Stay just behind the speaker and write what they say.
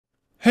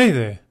Hey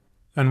there,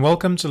 and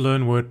welcome to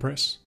Learn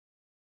WordPress.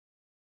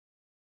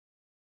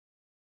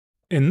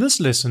 In this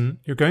lesson,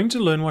 you're going to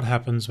learn what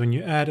happens when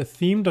you add a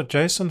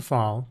theme.json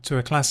file to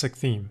a classic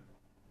theme.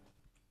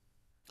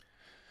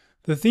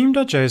 The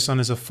theme.json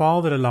is a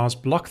file that allows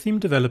block theme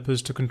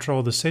developers to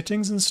control the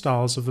settings and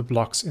styles of the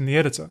blocks in the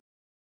editor.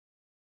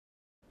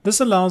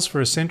 This allows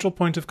for a central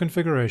point of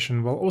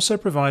configuration while also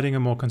providing a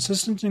more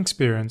consistent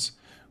experience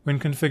when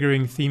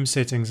configuring theme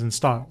settings and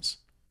styles.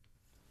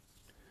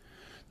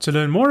 To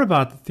learn more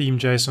about the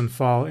theme.json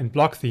file in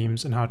block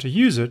themes and how to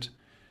use it,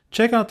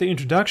 check out the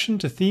Introduction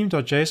to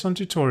theme.json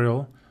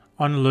tutorial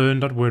on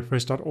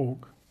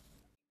learn.wordpress.org.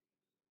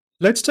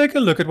 Let's take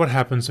a look at what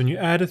happens when you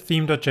add a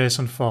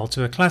theme.json file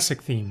to a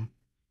classic theme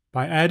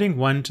by adding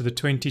one to the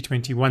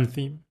 2021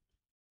 theme.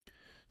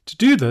 To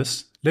do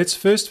this, let's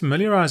first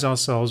familiarize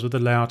ourselves with the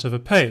layout of a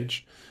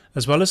page,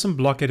 as well as some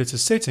block editor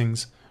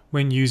settings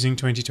when using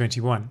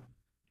 2021.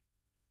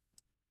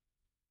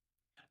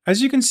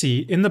 As you can see,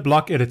 in the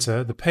block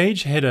editor, the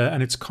page header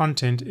and its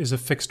content is a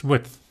fixed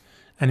width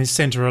and is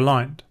center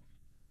aligned.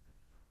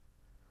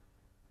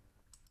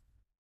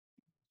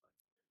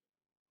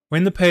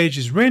 When the page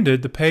is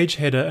rendered, the page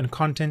header and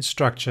content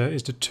structure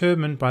is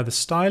determined by the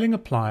styling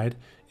applied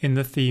in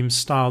the theme's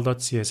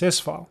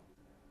style.css file.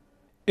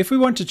 If we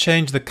want to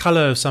change the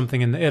color of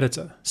something in the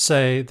editor,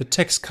 say the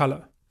text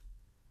color,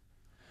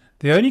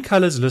 the only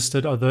colors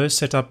listed are those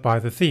set up by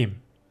the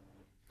theme.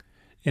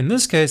 In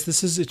this case,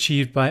 this is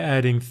achieved by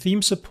adding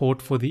theme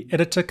support for the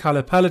editor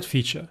color palette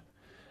feature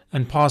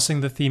and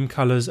passing the theme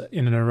colors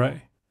in an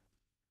array.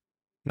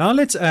 Now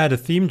let's add a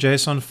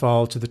theme.json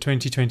file to the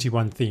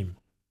 2021 theme.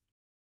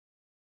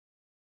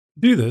 To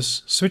do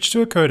this, switch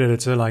to a code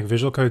editor like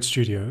Visual Code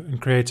Studio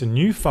and create a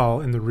new file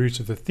in the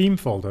root of the theme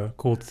folder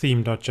called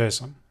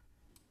theme.json.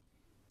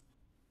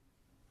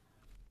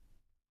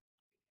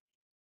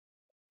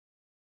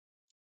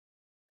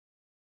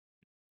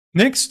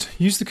 Next,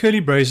 use the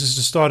curly braces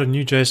to start a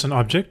new JSON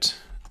object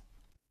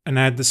and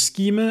add the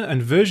schema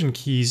and version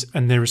keys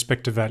and their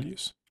respective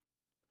values.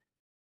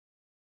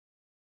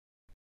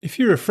 If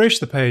you refresh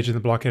the page in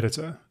the block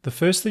editor, the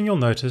first thing you'll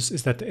notice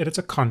is that the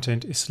editor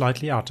content is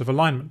slightly out of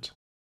alignment.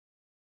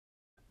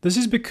 This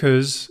is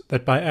because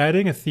that by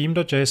adding a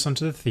theme.json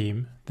to the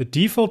theme, the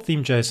default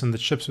theme.json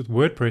that ships with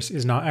WordPress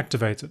is now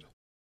activated.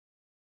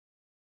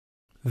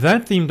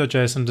 That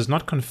theme.json does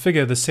not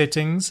configure the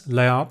settings,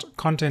 layout,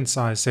 content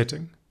size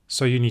setting,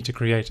 so you need to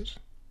create it.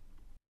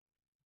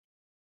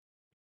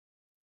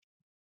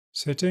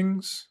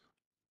 Settings,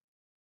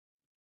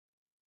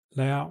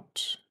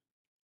 layout,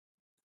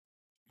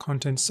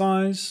 content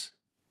size,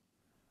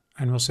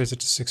 and we'll set it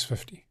to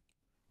 650.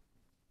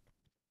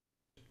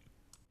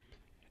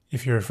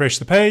 If you refresh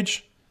the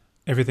page,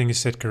 everything is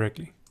set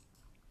correctly.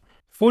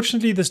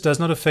 Fortunately, this does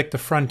not affect the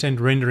front-end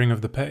rendering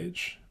of the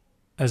page,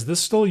 as this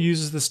still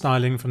uses the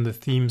styling from the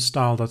theme's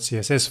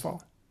style.css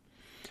file.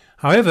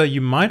 However, you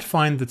might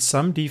find that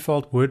some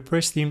default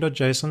WordPress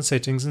theme.json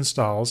settings and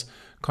styles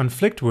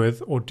conflict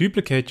with or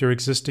duplicate your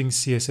existing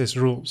CSS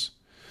rules,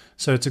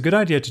 so it's a good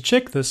idea to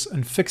check this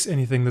and fix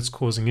anything that's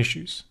causing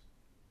issues.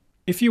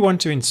 If you want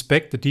to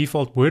inspect the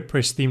default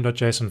WordPress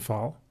theme.json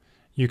file,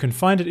 you can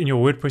find it in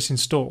your WordPress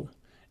install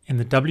in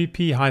the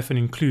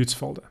wp-includes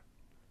folder.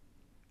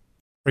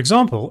 For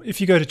example, if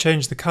you go to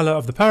change the color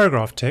of the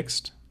paragraph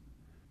text,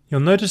 you'll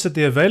notice that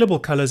the available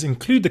colors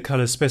include the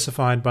colors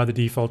specified by the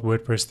default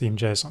WordPress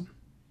theme.json.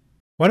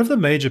 One of the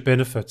major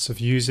benefits of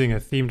using a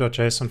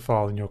theme.json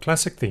file in your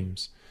classic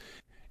themes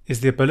is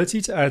the ability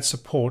to add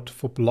support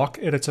for block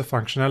editor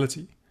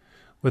functionality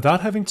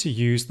without having to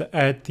use the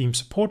add theme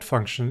support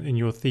function in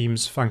your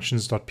theme's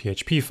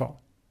functions.php file.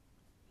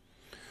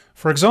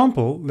 For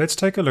example, let's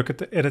take a look at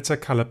the editor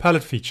color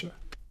palette feature.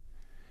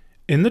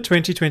 In the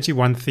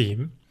 2021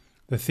 theme,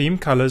 the theme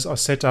colors are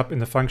set up in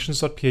the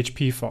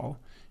functions.php file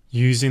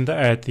using the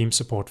add theme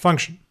support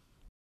function.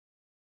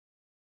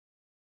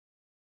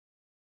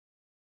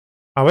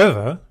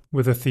 However,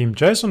 with a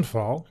theme.json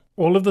file,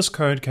 all of this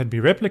code can be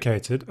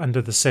replicated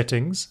under the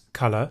settings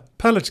color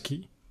palette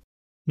key.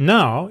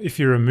 Now, if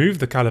you remove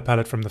the color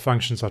palette from the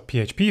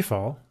functions.php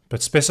file,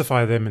 but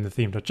specify them in the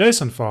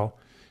theme.json file,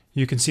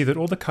 you can see that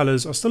all the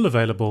colors are still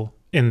available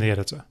in the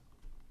editor.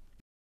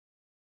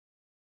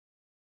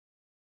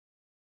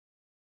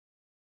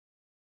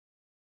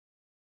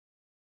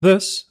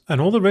 This,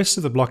 and all the rest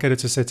of the block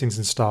editor settings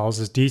and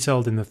styles as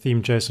detailed in the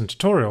theme.json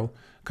tutorial,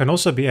 can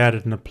also be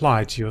added and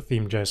applied to your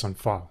theme.json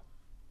file.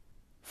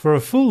 For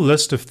a full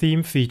list of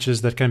theme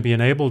features that can be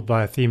enabled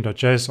by a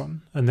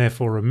theme.json, and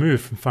therefore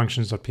removed from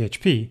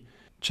functions.php,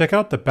 check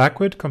out the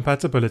backward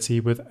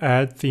compatibility with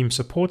add theme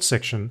support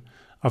section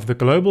of the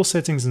Global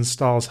Settings and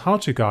Styles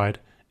How-To Guide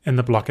in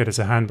the Block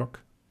Editor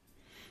Handbook.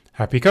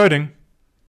 Happy coding!